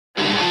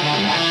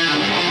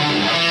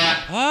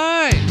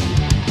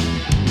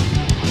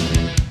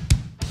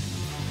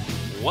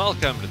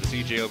Welcome to the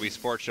CJOB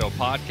Sports Show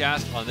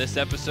podcast. On this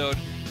episode,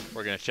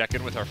 we're going to check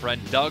in with our friend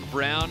Doug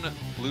Brown,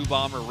 Blue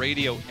Bomber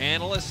radio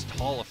analyst,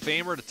 Hall of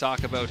Famer, to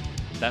talk about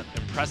that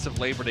impressive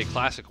Labor Day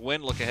Classic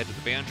win, look ahead to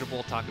the Banjo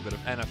Bowl, talk a bit of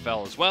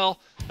NFL as well.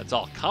 That's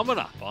all coming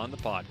up on the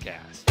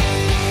podcast.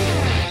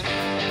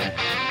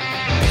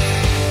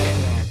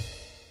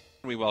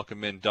 We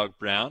welcome in Doug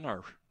Brown,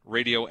 our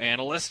radio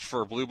analyst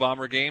for Blue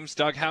Bomber games.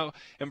 Doug, how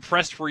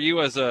impressed were you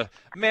as a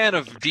man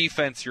of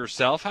defense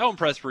yourself? How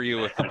impressed were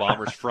you with the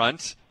Bombers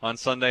front on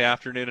Sunday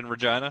afternoon in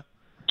Regina?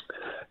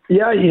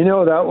 Yeah,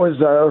 that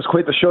was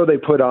quite the show they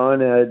put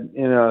on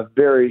in a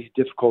very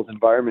difficult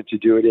environment to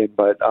do it in.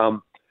 But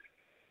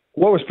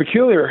what was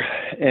peculiar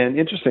and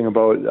interesting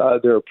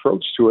about their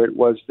approach to it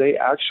was they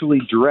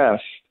actually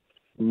dressed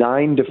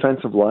 9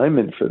 defensive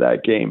linemen for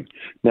that game.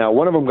 Now,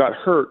 one of them got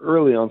hurt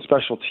early on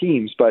special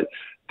teams, but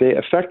they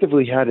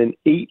effectively had an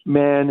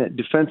 8-man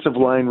defensive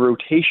line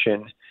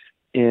rotation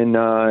in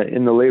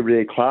the Labor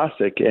Day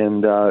Classic,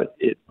 and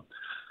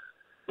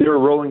they were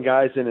rolling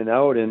guys in and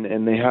out,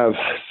 and they have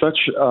such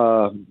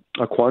a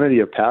quantity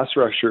of pass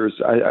rushers.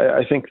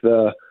 I think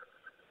the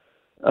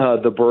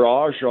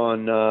barrage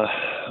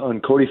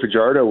on Cody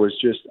Fajardo was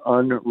just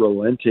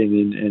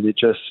unrelenting, and it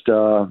just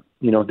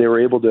they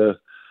were able to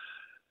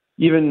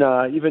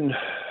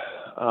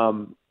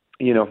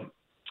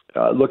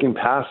looking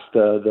past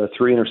the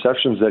 3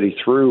 interceptions that he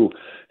threw,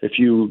 if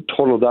you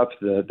totaled up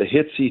the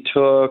hits he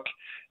took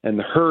and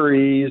the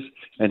hurries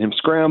and him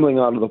scrambling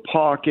out of the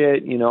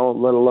pocket,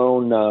 let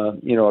alone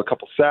a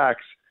couple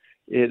sacks,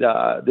 they did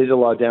a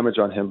lot of damage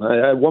on him.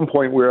 At one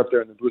point, we were up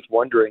there in the booth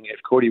wondering if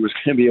Cody was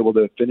going to be able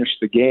to finish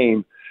the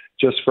game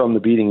just from the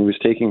beating he was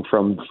taking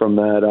from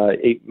that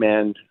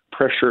 8-man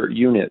pressure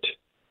unit.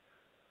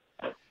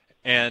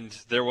 And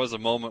there was a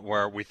moment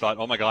where we thought,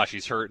 oh my gosh,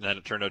 he's hurt, and then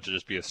it turned out to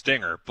just be a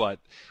stinger. But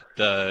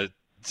the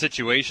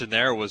situation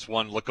there was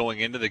one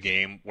going into the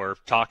game where,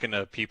 talking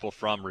to people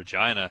from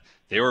Regina,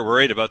 they were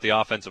worried about the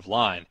offensive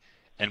line.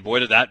 And boy,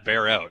 did that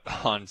bear out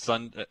on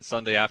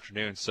Sunday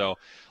afternoon. So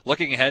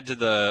looking ahead to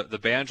the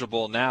Banjo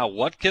Bowl now,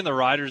 what can the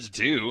Riders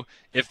do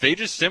if they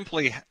just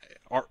simply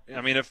are?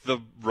 I mean, if the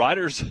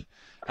Riders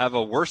have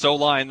a worse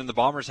O-line than the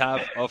Bombers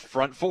have a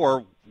front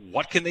four,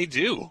 what can they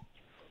do?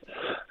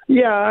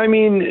 Yeah, I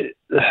mean,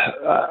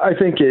 I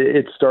think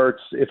it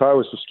starts, if I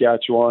was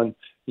Saskatchewan,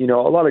 a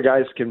lot of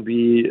guys can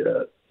be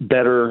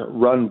better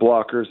run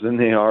blockers than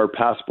they are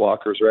pass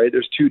blockers, right?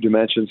 There's 2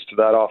 dimensions to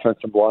that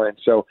offensive line.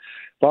 So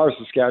if I was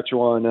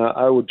Saskatchewan,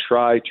 I would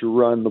try to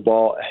run the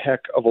ball a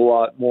heck of a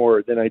lot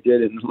more than I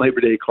did in the Labor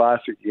Day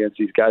Classic against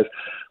these guys.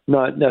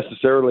 Not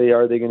necessarily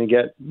are they going to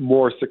get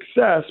more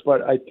success,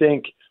 but I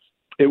think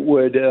it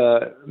would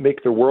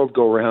make the world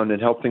go around and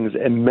help things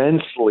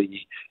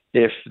immensely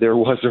if there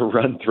was a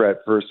run threat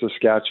for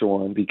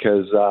Saskatchewan,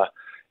 because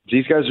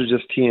these guys are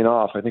just teeing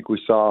off. I think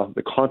we saw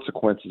the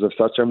consequences of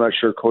such. I'm not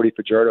sure Cody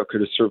Fajardo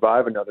could have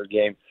survived another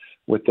game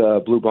with the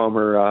Blue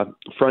Bomber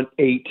front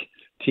 8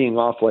 teeing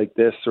off like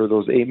this, or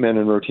those 8 men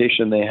in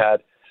rotation they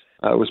had.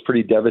 It was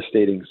pretty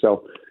devastating.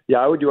 So, yeah,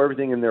 I would do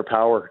everything in their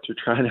power to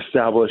try and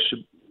establish,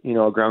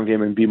 a ground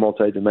game and be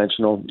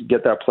multidimensional,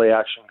 get that play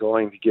action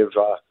going to give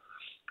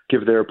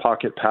their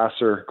pocket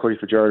passer, Cody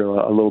Fajardo,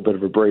 a little bit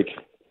of a break.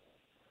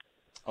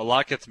 A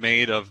lot gets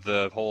made of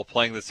the whole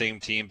playing the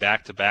same team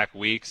back-to-back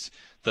weeks.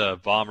 The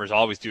Bombers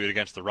always do it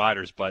against the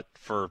Riders, but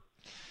for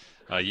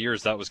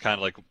years that was kind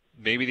of like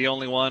maybe the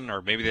only one,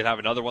 or maybe they'd have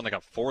another one that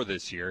got 4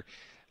 this year.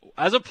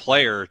 As a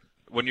player,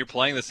 when you're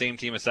playing the same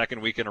team a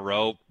second week in a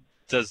row,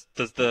 does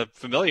the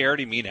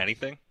familiarity mean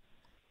anything?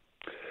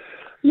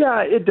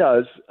 Yeah, it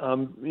does,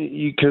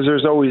 because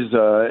there's always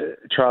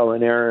trial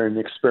and error and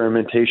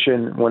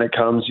experimentation when it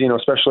comes,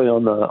 especially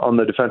on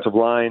the defensive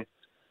line.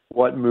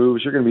 What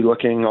moves you're going to be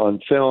looking on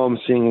film,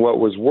 seeing what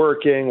was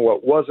working,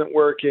 what wasn't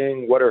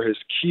working, what are his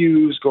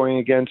cues going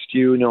against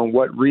you,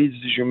 what reads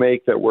did you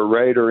make that were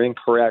right or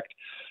incorrect.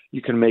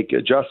 You can make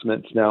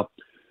adjustments. Now,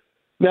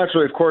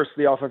 naturally, of course,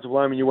 the offensive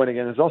lineman you went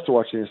again is also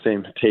watching the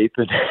same tape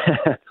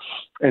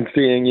and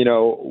seeing,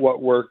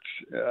 what worked,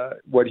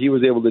 what he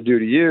was able to do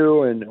to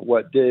you and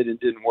what did and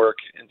didn't work,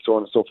 and so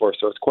on and so forth.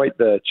 So it's quite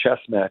the chess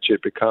match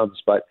it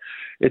becomes. But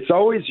it's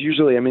always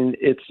usually,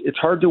 it's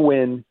hard to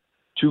win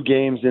 2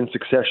 games in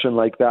succession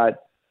like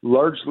that,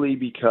 largely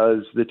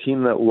because the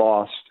team that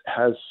lost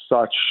has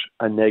such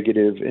a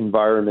negative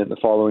environment the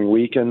following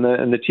week. And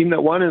the team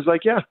that won is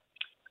like, yeah,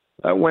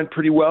 that went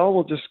pretty well.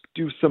 We'll just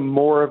do some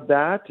more of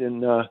that.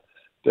 And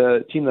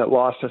the team that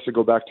lost has to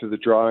go back to the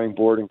drawing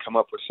board and come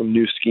up with some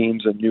new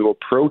schemes and new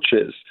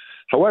approaches.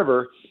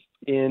 However,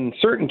 in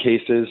certain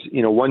cases,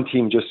 one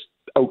team just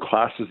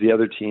outclasses the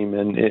other team,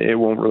 and it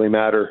won't really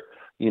matter,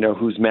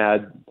 who's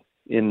mad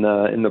in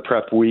the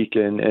prep week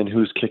and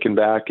who's kicking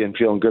back and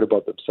feeling good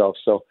about themselves.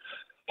 So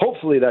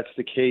hopefully that's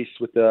the case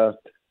with the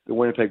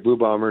Winnipeg Blue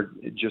Bomber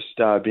just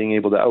being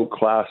able to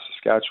outclass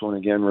Saskatchewan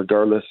again,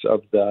 regardless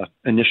of the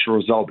initial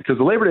result. Because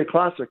the Labor Day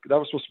Classic, that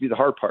was supposed to be the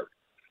hard part.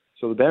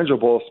 So the Banjo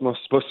Bowl is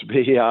supposed to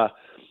be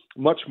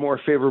much more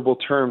favorable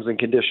terms and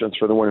conditions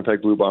for the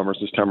Winnipeg Blue Bombers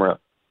this time around.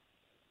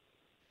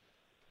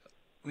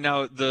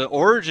 Now, the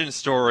origin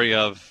story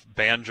of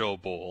Banjo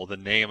Bowl, the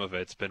name of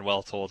it's been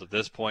well told at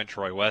this point.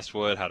 Troy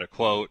Westwood had a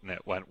quote, and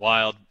it went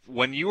wild.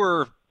 When you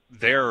were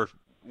there,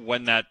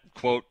 when that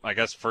quote, I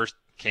guess, first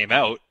came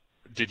out,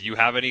 did you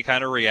have any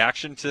kind of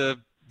reaction to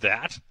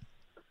that?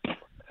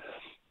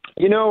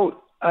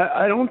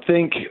 I don't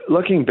think,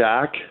 looking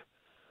back,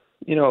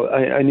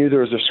 I knew there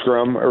was a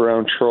scrum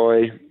around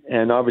Troy,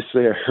 and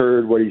obviously I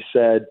heard what he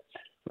said.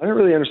 I didn't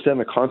really understand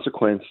the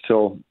consequence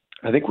till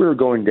I think we were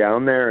going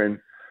down there, and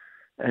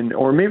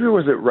or maybe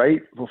was it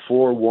right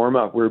before warm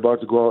up? We were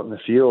about to go out in the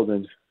field,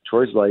 and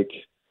Troy's like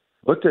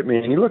looked at me,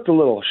 and he looked a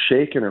little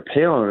shaken or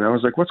pale, and I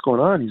was like, "What's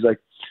going on?" He's like,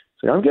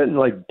 "I'm getting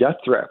like death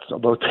threats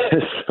about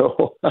this."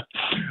 So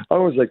I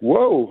was like,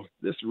 "Whoa,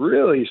 this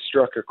really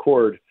struck a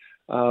chord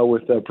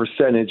with the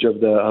percentage of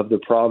the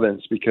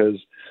province," because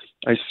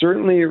I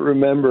certainly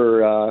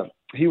remember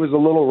he was a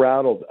little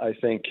rattled, I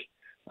think,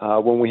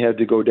 when we had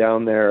to go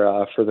down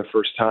there for the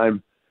first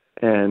time.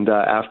 And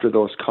after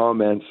those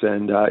comments,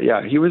 and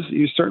he was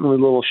certainly a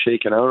little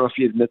shaken. I don't know if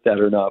you admit that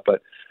or not,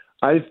 but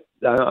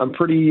I'm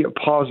pretty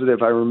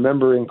positive I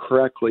remember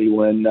incorrectly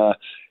when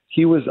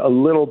he was a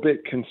little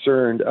bit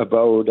concerned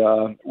about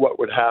what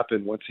would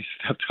happen once he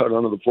stepped out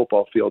onto the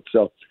football field.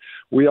 So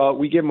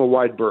we gave him a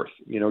wide berth,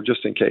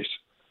 just in case.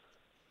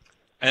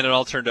 And it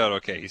all turned out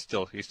okay. He's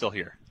still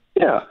here.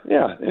 Yeah.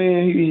 I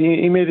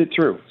mean, he made it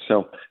through.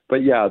 So,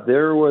 but yeah,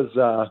 there was,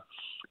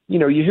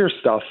 you hear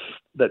stuff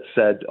that's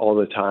said all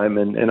the time,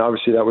 and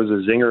obviously that was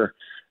a zinger.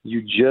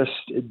 You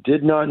just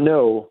did not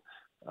know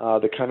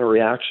the kind of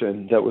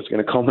reaction that was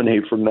going to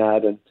culminate from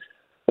that. And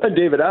then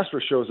David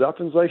Asper shows up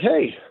and is like,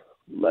 "Hey,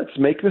 let's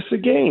make this a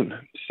game."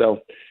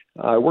 So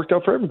it worked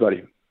out for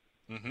everybody.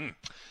 Mm-hmm.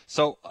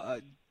 So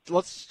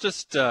let's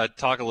just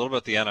talk a little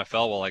about the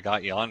NFL while I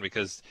got you on,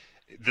 because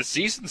the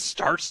season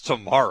starts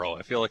tomorrow.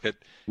 I feel like it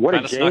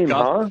kind of snuck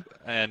up,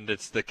 and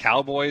it's the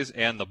Cowboys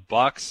and the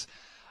Bucks.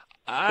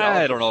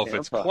 I don't know if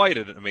it's quite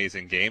an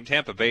amazing game.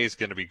 Tampa Bay is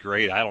going to be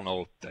great. I don't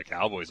know if the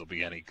Cowboys will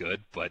be any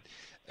good, but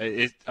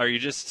are you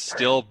just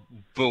still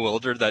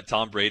bewildered that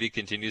Tom Brady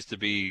continues to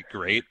be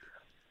great?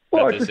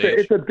 Well,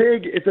 it's a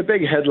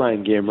big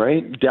headline game,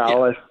 right?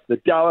 Dallas, yeah.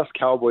 The Dallas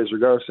Cowboys,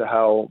 regardless of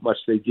how much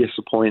they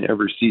disappoint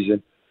every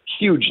season,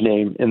 huge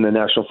name in the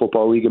National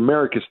Football League,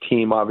 America's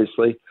team,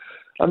 obviously.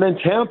 And then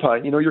Tampa,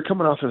 you're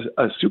coming off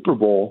a Super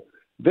Bowl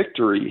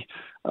victory.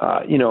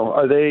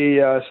 Are they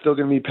still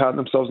going to be patting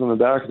themselves on the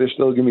back? They're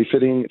still going to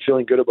be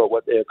feeling good about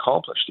what they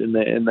accomplished in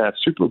that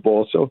Super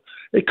Bowl. So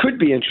it could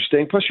be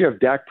interesting. Plus, you have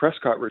Dak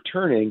Prescott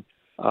returning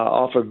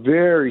off a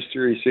very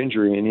serious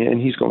injury,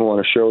 and he's going to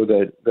want to show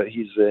that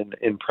he's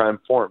in prime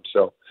form.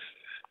 So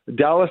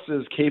Dallas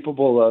is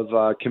capable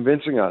of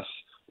convincing us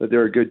that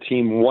they're a good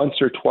team once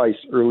or twice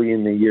early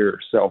in the year.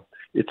 So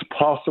it's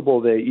possible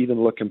they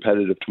even look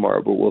competitive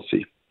tomorrow, but we'll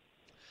see.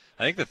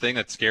 I think the thing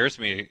that scares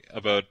me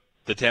about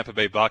the Tampa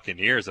Bay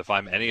Buccaneers, if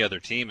I'm any other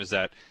team, is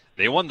that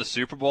they won the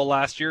Super Bowl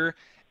last year,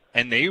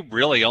 and they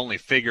really only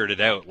figured it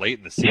out late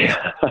in the season.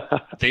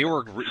 There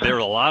were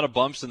a lot of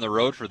bumps in the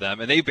road for them,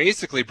 and they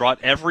basically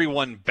brought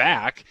everyone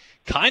back,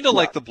 kind of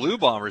like the Blue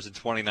Bombers in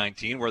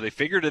 2019, where they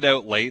figured it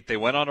out late, they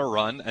went on a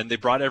run, and they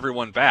brought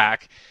everyone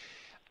back.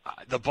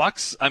 The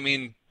Bucs, I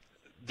mean,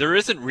 there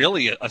isn't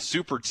really a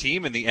super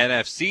team in the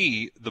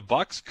NFC. The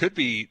Bucs could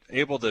be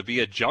able to be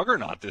a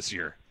juggernaut this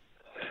year.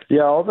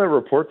 Yeah, all the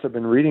reports I've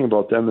been reading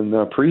about them in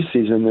the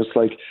preseason, it's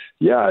like,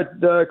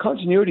 the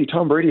continuity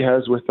Tom Brady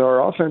has with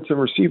our offensive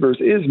receivers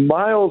is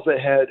miles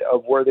ahead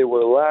of where they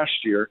were last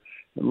year.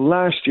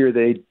 Last year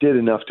they did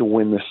enough to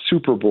win the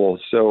Super Bowl,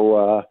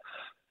 so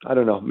I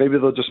don't know. Maybe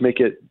they'll just make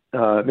it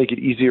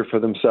easier for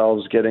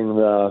themselves, getting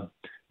the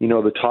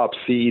top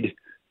seed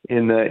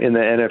in the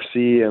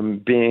NFC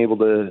and being able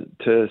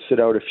to sit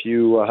out a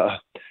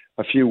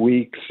few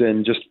weeks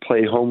and just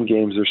play home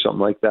games or something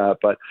like that.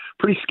 But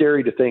pretty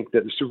scary to think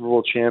that the Super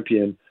Bowl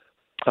champion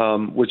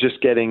was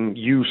just getting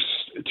used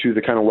to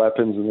the kind of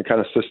weapons and the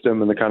kind of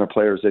system and the kind of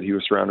players that he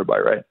was surrounded by,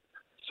 right?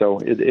 So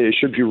it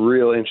should be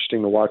real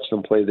interesting to watch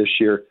them play this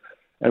year.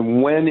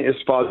 And when is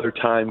Father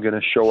Time going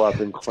to show up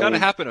and claim? It's got to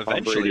happen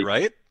eventually,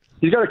 right?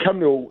 He's got to come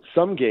to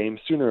some game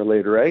sooner or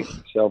later, right?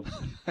 So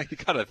you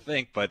got to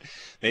think, but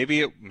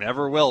maybe it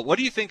never will. What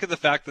do you think of the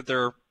fact that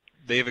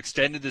they've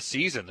extended the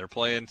season? They're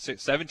playing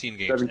 17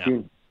 games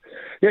now.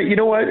 Yeah, you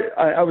know what?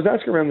 I was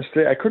asking around this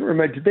today. I couldn't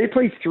remember. Did they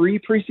play 3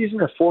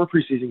 preseason or 4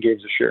 preseason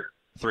games this year?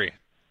 3.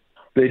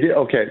 They did?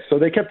 Okay, so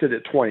they kept it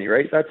at 20,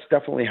 right? That's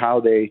definitely how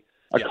they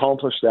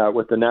accomplished that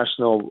with the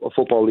National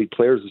Football League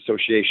Players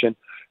Association.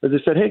 They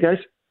said, "Hey, guys,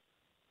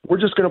 we're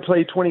just going to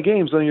play 20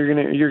 games, and you're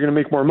going to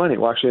make more money."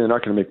 Well, actually, they're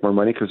not going to make more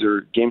money because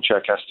their game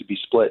check has to be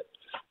split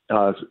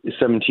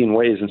 17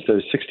 ways instead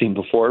of 16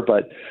 before,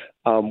 but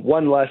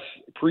one less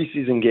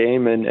preseason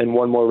game and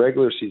one more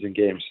regular season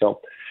game.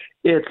 So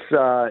it's,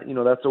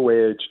 that's a way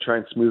to try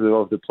and smooth it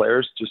over the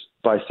players just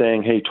by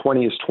saying, hey,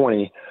 20 is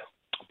 20.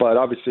 But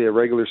obviously a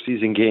regular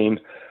season game,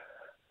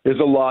 is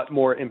a lot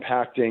more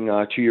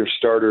impacting to your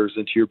starters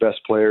and to your best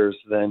players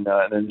than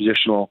an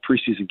additional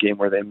preseason game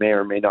where they may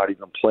or may not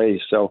even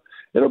play. So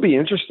it'll be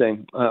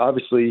interesting.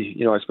 Obviously,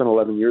 I spent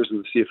 11 years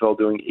in the CFL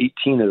doing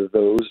 18 of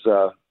those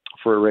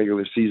for a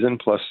regular season,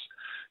 plus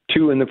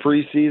 2 in the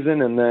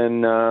preseason, and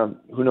then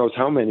who knows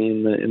how many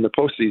in the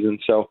postseason.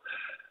 So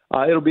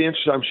it'll be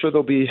interesting. I'm sure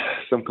there'll be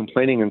some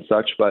complaining and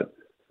such, but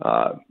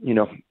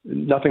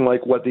nothing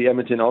like what the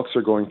Edmonton Elks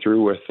are going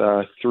through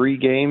with 3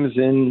 games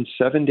in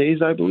 7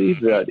 days, I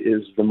believe. That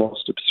is the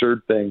most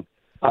absurd thing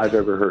I've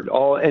ever heard.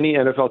 Any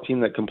NFL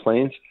team that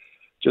complains,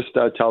 just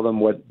tell them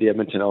what the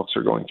Edmonton Elks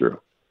are going through.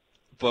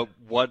 But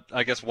what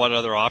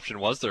other option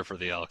was there for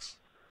the Elks?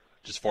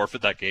 Just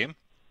forfeit that game?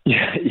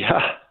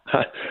 Yeah,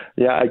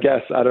 I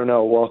guess. I don't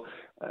know. Well,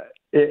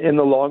 in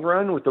the long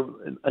run, with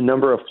a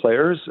number of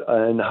players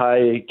and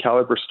high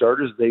caliber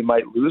starters, they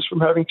might lose from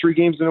having 3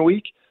 games in a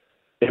week.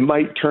 It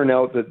might turn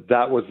out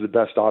that was the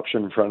best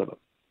option in front of them,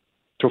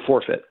 to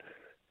forfeit.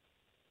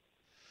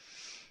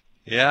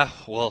 Yeah,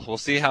 well, we'll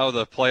see how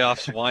the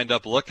playoffs wind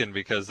up looking,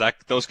 because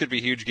those could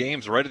be huge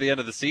games right at the end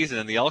of the season.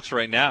 And the Elks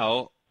right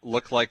now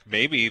look like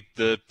maybe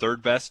the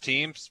 3rd best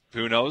team.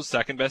 Who knows?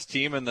 2nd best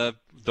team in the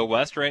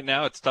West right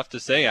now. It's tough to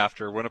say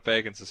after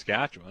Winnipeg and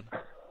Saskatchewan.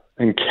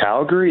 And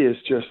Calgary is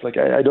just like,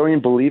 I don't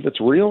even believe it's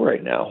real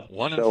right now.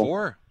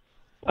 1-4.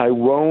 I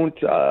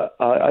won't.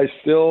 I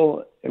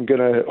still am going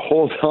to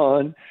hold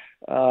on.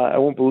 I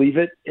won't believe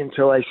it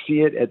until I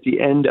see it at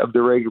the end of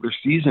the regular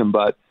season.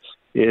 But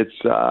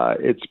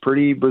it's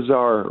pretty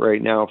bizarre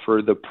right now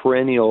for the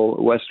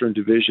perennial Western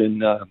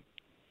Division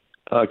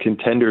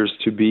contenders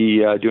to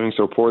be doing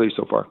so poorly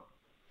so far.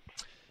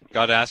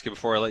 Got to ask you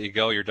before I let you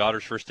go. Your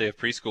daughter's first day of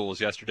preschool was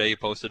yesterday. You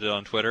posted it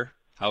on Twitter.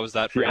 How was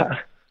that for you?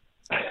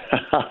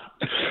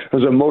 It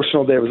was an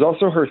emotional day. It was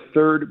also her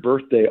 3rd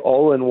birthday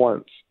all in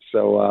once.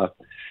 So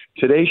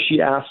today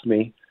she asked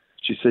me,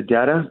 she said,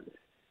 "Dada,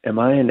 am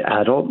I an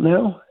adult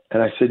now?"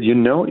 And I said,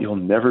 "You'll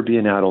never be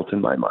an adult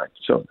in my mind."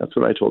 So that's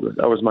what I told her.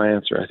 That was my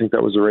answer. I think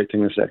that was the right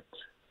thing to say.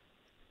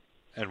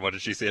 And what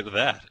did she say to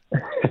that?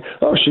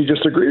 Oh, she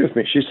just agreed with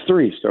me. She's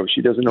 3, so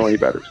she doesn't know any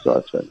better. So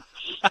that's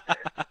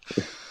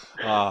it.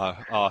 All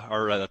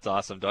right. That's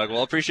awesome, Doug.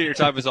 Well, I appreciate your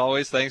time as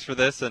always. Thanks for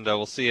this, and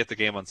we'll see you at the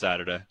game on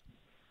Saturday.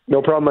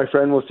 No problem, my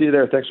friend. We'll see you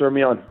there. Thanks for having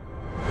me on.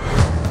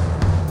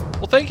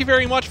 Well, thank you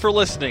very much for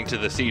listening to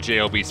the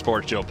CJOB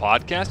Sports Show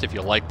podcast. If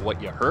you like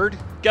what you heard,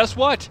 guess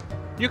what?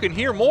 You can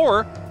hear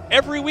more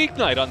every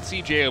weeknight on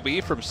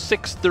CJOB from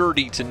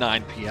 6:30 to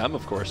 9 p.m.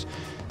 Of course,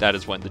 that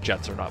is when the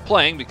Jets are not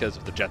playing, because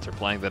if the Jets are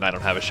playing, then I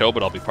don't have a show,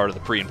 but I'll be part of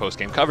the pre- and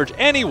post-game coverage.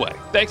 Anyway,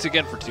 thanks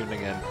again for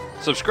tuning in.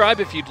 Subscribe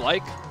if you'd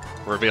like.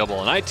 We're available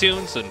on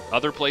iTunes and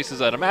other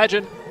places, I'd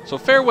imagine. So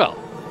farewell,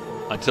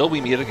 until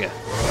we meet again.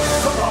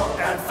 So long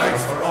and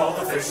thanks for all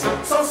the fish.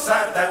 So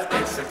sad that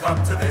it should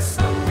come to this.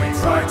 We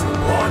try to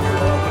warn you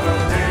all,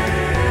 but